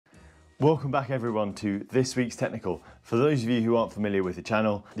Welcome back everyone to this week's Technical. For those of you who aren't familiar with the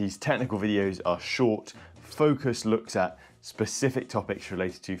channel, these technical videos are short, focused looks at specific topics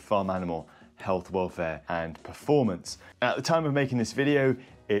related to farm animal health, welfare and performance. At the time of making this video,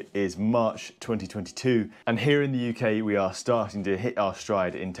 it is March 2022, and here in the UK we are starting to hit our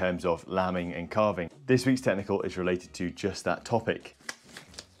stride in terms of lambing and calving. This week's Technical is related to just that topic.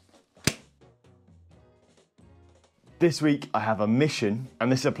 This week I have a mission,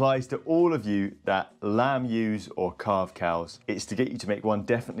 and this applies to all of you that lamb ewes or calve cows. It's to get you to make one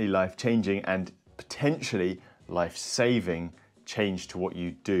definitely life-changing and potentially life-saving change to what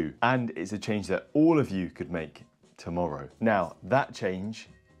you do. And it's a change that all of you could make tomorrow. Now, that change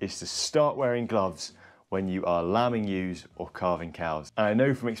is to start wearing gloves when you are lambing ewes or calving cows. And I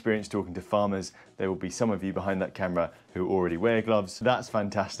know from experience talking to farmers, there will be some of you behind that camera who already wear gloves. That's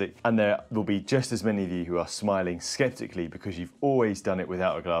fantastic. And there will be just as many of you who are smiling skeptically because you've always done it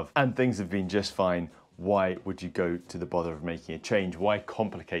without a glove and things have been just fine. Why would you go to the bother of making a change? Why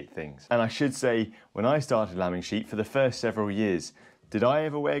complicate things? And I should say, when I started lambing sheep for the first several years, did I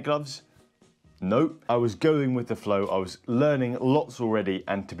ever wear gloves? Nope. I was going with the flow. I was learning lots already,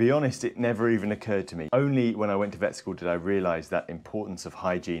 and to be honest, it never even occurred to me. Only when I went to vet school did I realise that importance of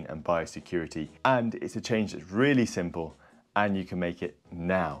hygiene and biosecurity. And it's a change that's really simple, and you can make it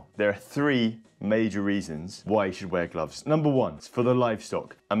now. There are three major reasons why you should wear gloves. Number one, it's for the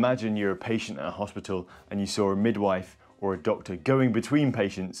livestock. Imagine you're a patient at a hospital and you saw a midwife or a doctor going between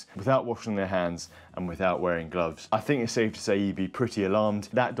patients without washing their hands and without wearing gloves. I think it's safe to say you'd be pretty alarmed.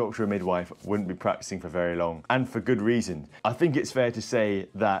 That doctor or midwife wouldn't be practicing for very long, and for good reason. I think it's fair to say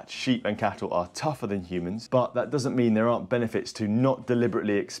that sheep and cattle are tougher than humans, but that doesn't mean there aren't benefits to not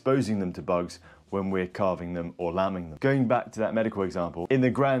deliberately exposing them to bugs when we're calving them or lambing them. Going back to that medical example, in the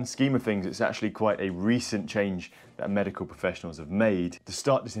grand scheme of things, it's actually quite a recent change that medical professionals have made to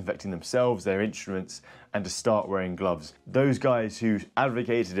start disinfecting themselves, their instruments, and to start wearing gloves. Those guys who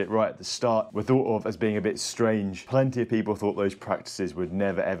advocated it right at the start were thought of as being a bit strange. Plenty of people thought those practices would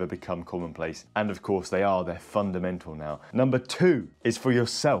never ever become commonplace. And of course they are, they're fundamental now. Number two is for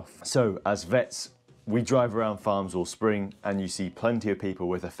yourself. So as vets, we drive around farms all spring and you see plenty of people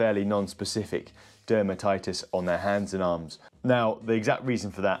with a fairly non-specific dermatitis on their hands and arms. Now, the exact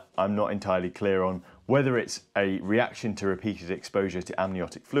reason for that I'm not entirely clear on, whether it's a reaction to repeated exposure to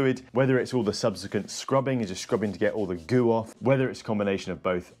amniotic fluid, whether it's all the subsequent scrubbing, is just scrubbing to get all the goo off, whether it's a combination of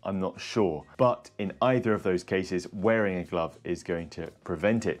both, I'm not sure. But in either of those cases, wearing a glove is going to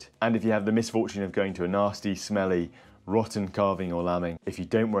prevent it. And if you have the misfortune of going to a nasty, smelly, rotten calving or lambing, if you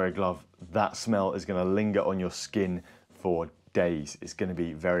don't wear a glove, that smell is going to linger on your skin for days. It's going to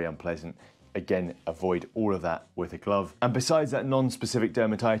be very unpleasant. Again, avoid all of that with a glove. And besides that non-specific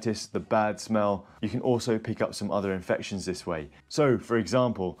dermatitis, the bad smell, you can also pick up some other infections this way. So, for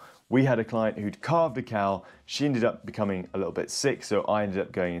example, we had a client who'd calved a cow. She ended up becoming a little bit sick, so I ended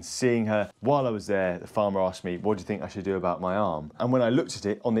up going and seeing her. While I was there, the farmer asked me, what do you think I should do about my arm? And when I looked at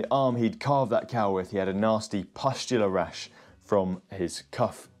it, on the arm he'd carved that cow with, he had a nasty pustular rash from his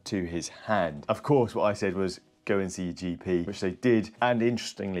cuff to his hand. Of course, what I said was, go and see your GP, which they did, and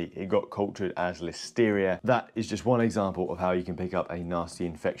interestingly, it got cultured as listeria. That is just one example of how you can pick up a nasty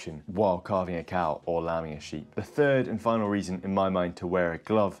infection while calving a cow or lambing a sheep. The third and final reason in my mind to wear a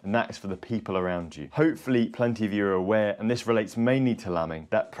glove, and that is for the people around you. Hopefully plenty of you are aware, and this relates mainly to lambing,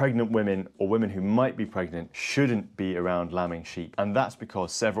 that pregnant women or women who might be pregnant shouldn't be around lambing sheep. And that's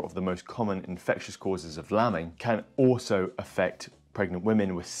because several of the most common infectious causes of lambing can also affect pregnant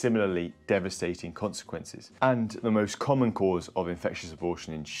women with similarly devastating consequences. And the most common cause of infectious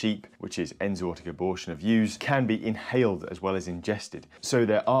abortion in sheep, which is enzootic abortion of ewes, can be inhaled as well as ingested. So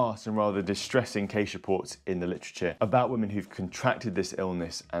there are some rather distressing case reports in the literature about women who've contracted this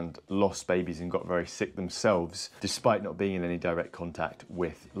illness and lost babies and got very sick themselves, despite not being in any direct contact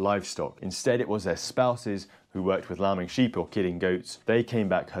with livestock. Instead, it was their spouses who worked with lambing sheep or kidding goats. They came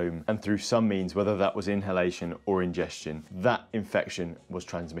back home, and through some means, whether that was inhalation or ingestion, that infection was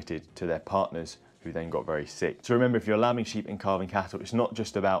transmitted to their partners, who then got very sick. So remember, if you're lambing sheep and calving cattle, it's not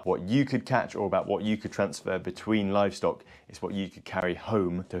just about what you could catch or about what you could transfer between livestock, it's what you could carry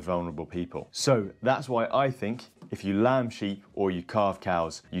home to vulnerable people. So that's why I think if you lamb sheep or you calve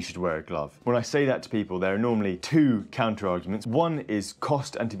cows, you should wear a glove. When I say that to people, there are normally two counter arguments. One is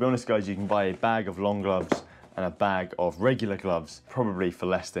cost, and to be honest guys, you can buy a bag of long gloves and a bag of regular gloves probably for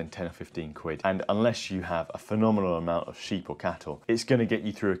less than 10 or 15 quid. And unless you have a phenomenal amount of sheep or cattle, it's going to get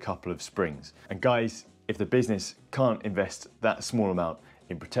you through a couple of springs. And guys, if the business can't invest that small amount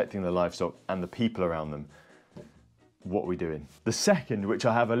in protecting the livestock and the people around them, what are we doing? The second, which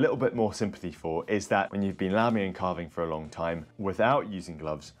I have a little bit more sympathy for, is that when you've been lambing and calving for a long time without using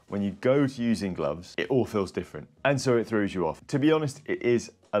gloves, when you go to using gloves, it all feels different. And so it throws you off. To be honest, it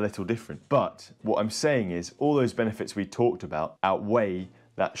is a little different. But what I'm saying is all those benefits we talked about outweigh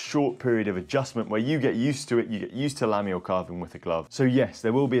that short period of adjustment where you get used to it, you get used to lambing or calving with a glove. So yes,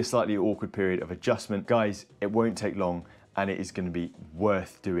 there will be a slightly awkward period of adjustment. Guys, it won't take long, and it is going to be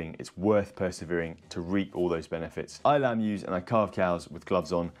worth doing. It's worth persevering to reap all those benefits. I lamb ewes and I calve cows with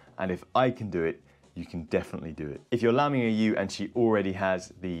gloves on, and if I can do it, you can definitely do it. If you're lambing a ewe and she already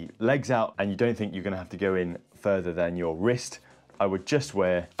has the legs out and you don't think you're going to have to go in further than your wrist, I would just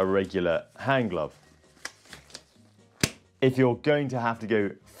wear a regular hand glove. If you're going to have to go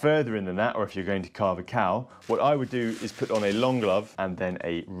further in than that, or if you're going to calve a cow, what I would do is put on a long glove and then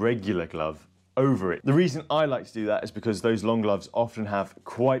a regular glove over it. The reason I like to do that is because those long gloves often have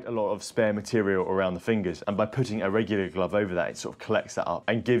quite a lot of spare material around the fingers, and by putting a regular glove over that, it sort of collects that up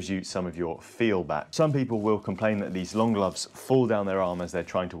and gives you some of your feel back. Some people will complain that these long gloves fall down their arm as they're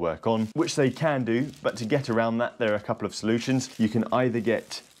trying to work on, which they can do, but to get around that, there are a couple of solutions. You can either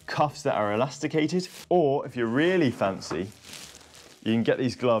get cuffs that are elasticated, or if you're really fancy, you can get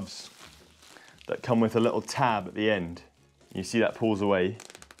these gloves that come with a little tab at the end. You see that pulls away.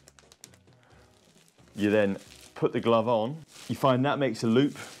 You then put the glove on, you find that makes a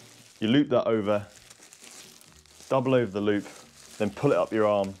loop, you loop that over, double over the loop, then pull it up your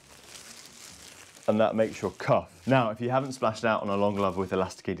arm, and that makes your cuff. Now, if you haven't splashed out on a long glove with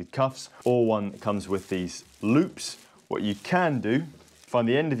elasticated cuffs, or one that comes with these loops, what you can do, find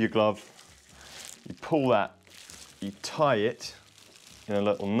the end of your glove, you pull that, you tie it in a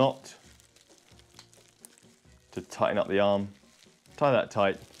little knot to tighten up the arm, tie that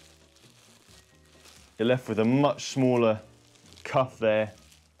tight. You're left with a much smaller cuff there,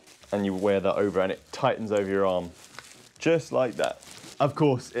 and you wear that over and it tightens over your arm, just like that. Of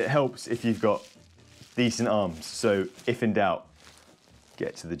course, it helps if you've got decent arms, so if in doubt,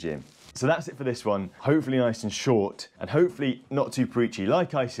 get to the gym. So that's it for this one. Hopefully nice and short, and hopefully not too preachy.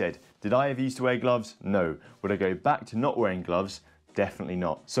 Like I said, did I ever used to wear gloves? No. Would I go back to not wearing gloves? Definitely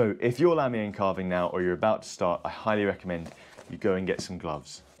not. So if you're lambing and calving now, or you're about to start, I highly recommend you go and get some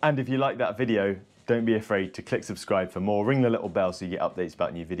gloves. And if you like that video, don't be afraid to click subscribe for more, ring the little bell so you get updates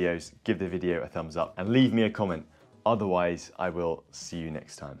about new videos, give the video a thumbs up, and leave me a comment. Otherwise, I will see you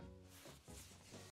next time.